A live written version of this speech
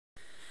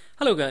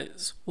Hello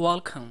guys,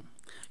 welcome.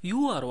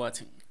 You are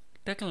watching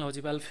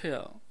Technology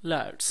Welfare.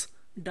 Let's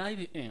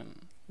dive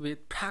in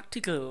with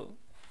practical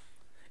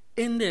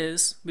in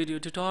this video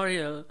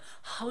tutorial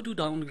how to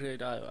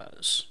downgrade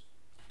iOS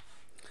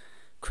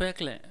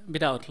quickly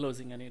without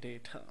losing any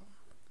data.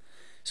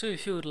 So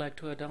if you would like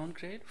to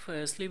downgrade,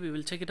 firstly we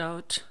will check it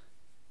out.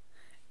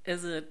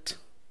 Is it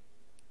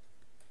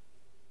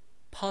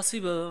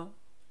possible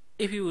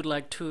if you would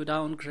like to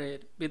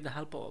downgrade with the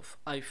help of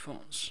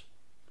iPhones?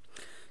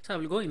 So I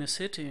will go in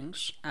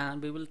settings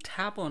and we will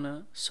tap on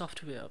a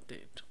software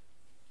update.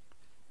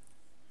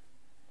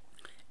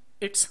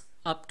 It's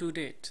up to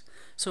date,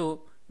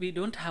 so we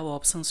don't have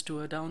options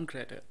to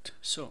downgrade it.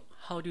 So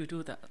how do you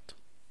do that?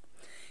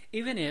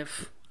 Even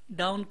if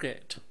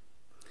downgrade,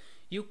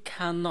 you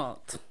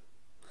cannot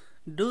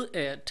do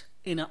it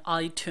in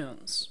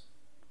iTunes.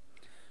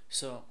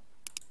 So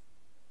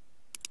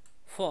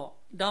for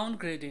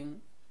downgrading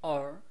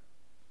or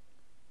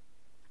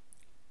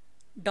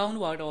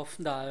downward of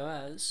the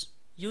iOS,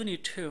 you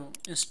need to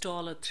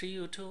install a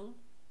 3U tool,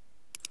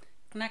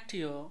 connect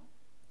your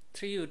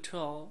 3U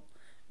tool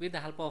with the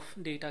help of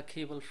data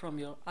cable from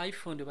your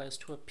iPhone device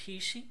to a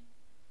PC.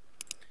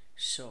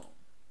 So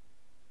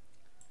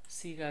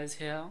see guys,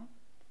 here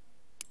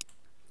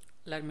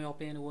let me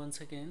open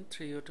once again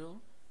 3U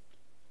tool.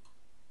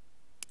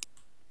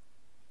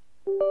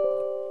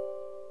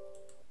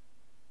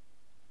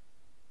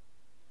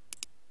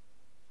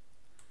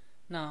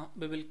 Now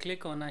we will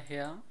click on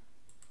here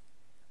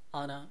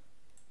on a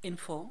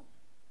info.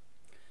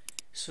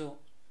 So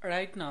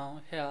right now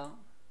here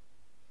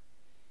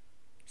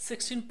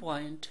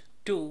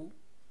 16.2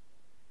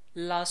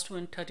 last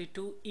one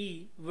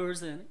 32E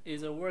version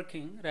is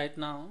working right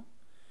now.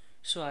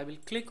 So I will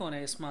click on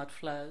a smart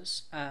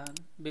flash and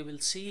we will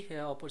see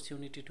here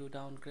opportunity to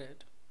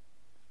downgrade.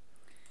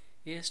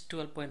 Yes,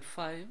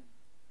 12.5,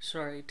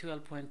 sorry,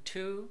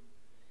 12.2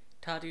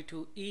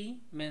 32E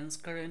means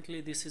currently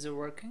this is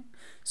working.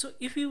 So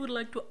if you would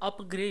like to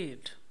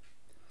upgrade,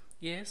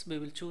 yes, we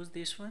will choose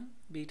this one,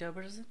 beta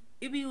version.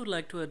 If you would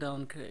like to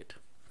downgrade,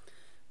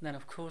 then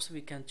of course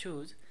we can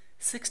choose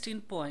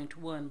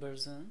 16.1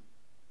 version.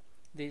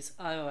 This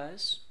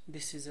iOS,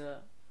 this is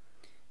a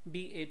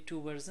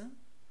B82 version.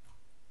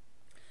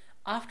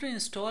 After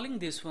installing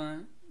this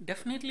one,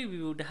 definitely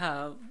we would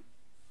have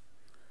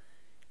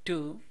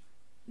to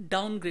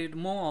downgrade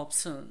more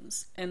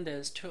options in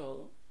this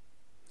tool.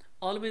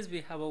 Always we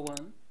have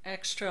one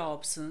extra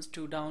options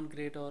to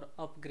downgrade or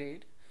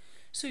upgrade.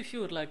 So if you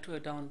would like to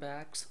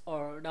downbacks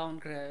or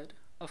downgrade,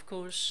 of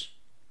course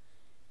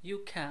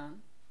you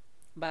can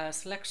by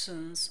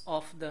selections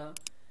of the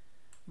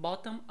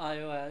bottom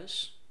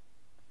iOS.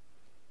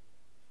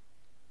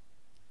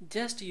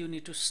 Just you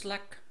need to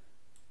select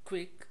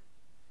quick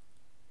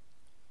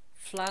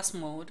flash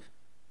mode,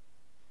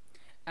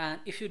 and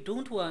if you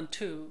don't want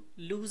to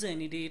lose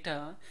any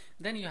data,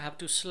 then you have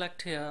to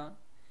select here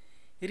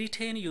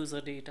retain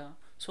user data,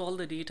 so all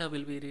the data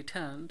will be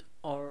returned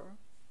or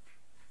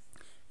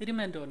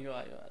remained on your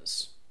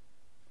iOS.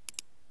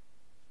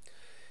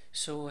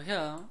 So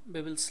here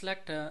we will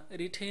select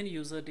retain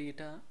user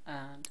data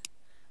and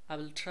I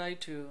will try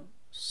to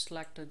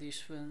select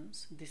these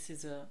ones. This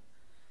is a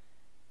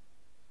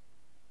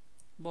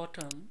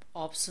bottom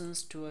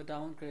options to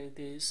downgrade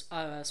this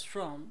iOS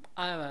from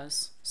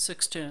iOS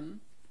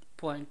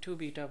 16.2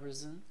 beta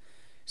version.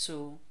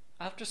 So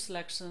after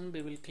selection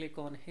we will click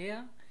on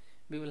here.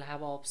 We will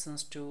have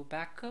options to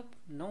backup.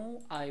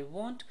 No, I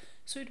won't.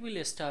 So it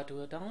will start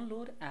to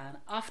download, and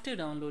after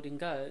downloading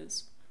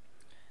guys,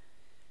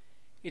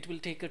 it will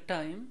take a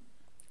time,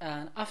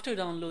 and after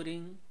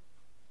downloading,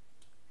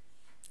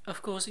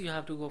 of course you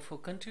have to go for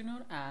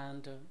continue,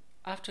 and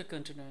after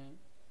continuing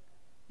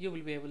you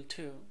will be able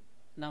to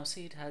now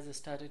see it has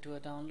started to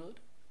download.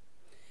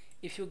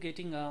 If you're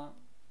getting a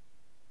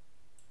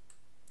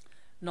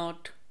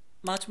not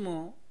much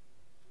more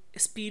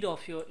speed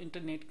of your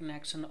internet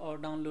connection or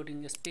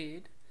downloading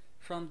speed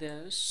from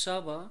their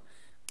server,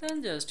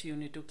 then just you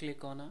need to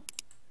click on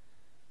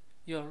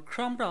your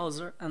Chrome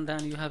browser and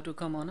then you have to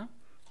come on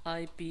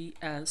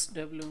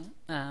IPSW,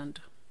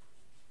 and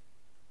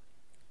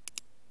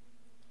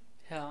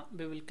here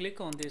we will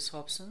click on these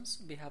options.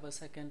 We have a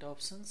second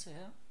options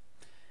here,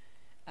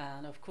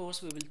 and of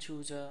course we will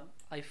choose a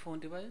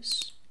iPhone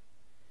device.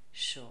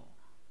 So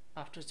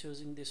after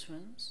choosing these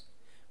ones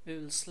we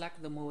will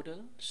select the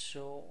model.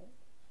 So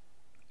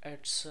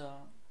it's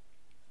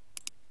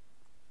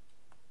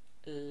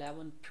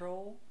 11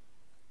 Pro.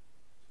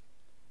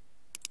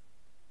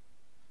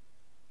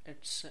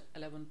 It's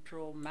 11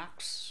 Pro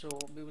Max. So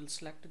we will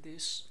select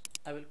this.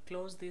 I will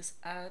close this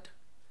ad,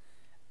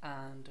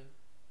 and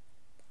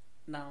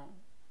now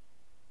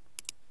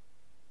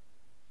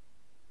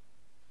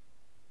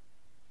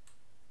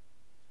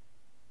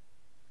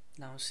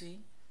see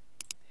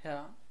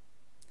here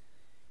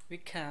we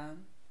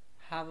can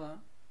have a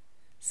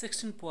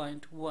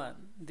 16.1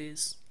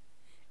 this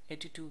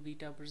 82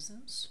 beta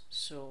versions.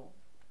 So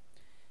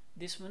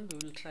this one we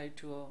will try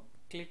to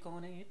click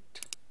on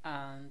it,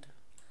 and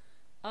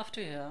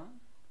after here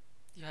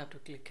you have to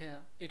click here.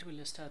 It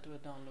will start to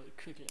download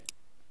quickly.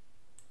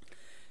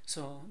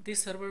 So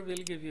this server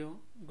will give you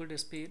good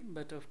speed,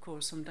 but of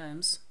course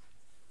sometimes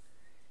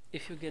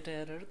if you get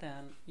error,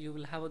 then you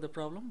will have the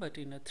problem, but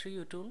in a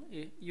 3U tool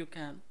you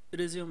can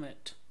resume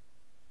it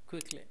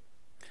quickly.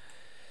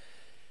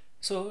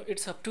 So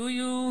it's up to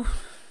you,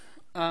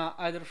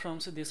 either from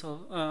this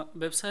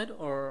website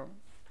or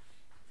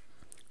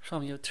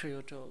from your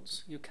 3U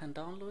tools. You can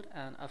download,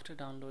 and after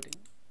downloading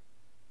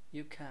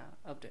you can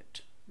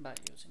update by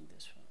using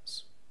these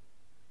ones.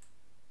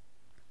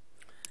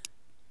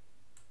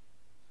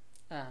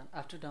 And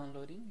after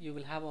downloading, you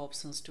will have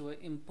options to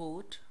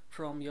import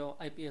from your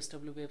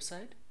IPSW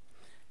website.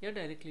 Here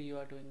directly you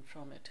are doing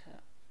from it here.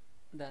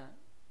 Then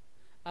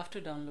after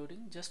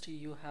downloading, just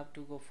you have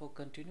to go for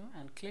continue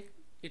and click.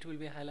 It will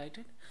be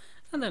highlighted,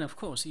 and then of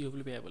course you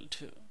will be able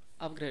to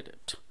upgrade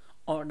it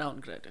or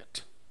downgrade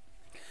it.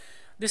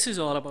 This is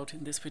all about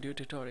in this video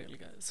tutorial,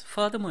 guys.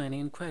 Furthermore, any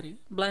inquiry,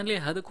 blindly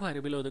add the query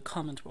below the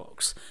comment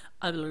box.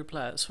 I will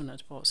reply as soon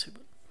as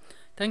possible.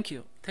 Thank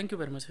you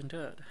very much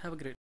indeed. Have a great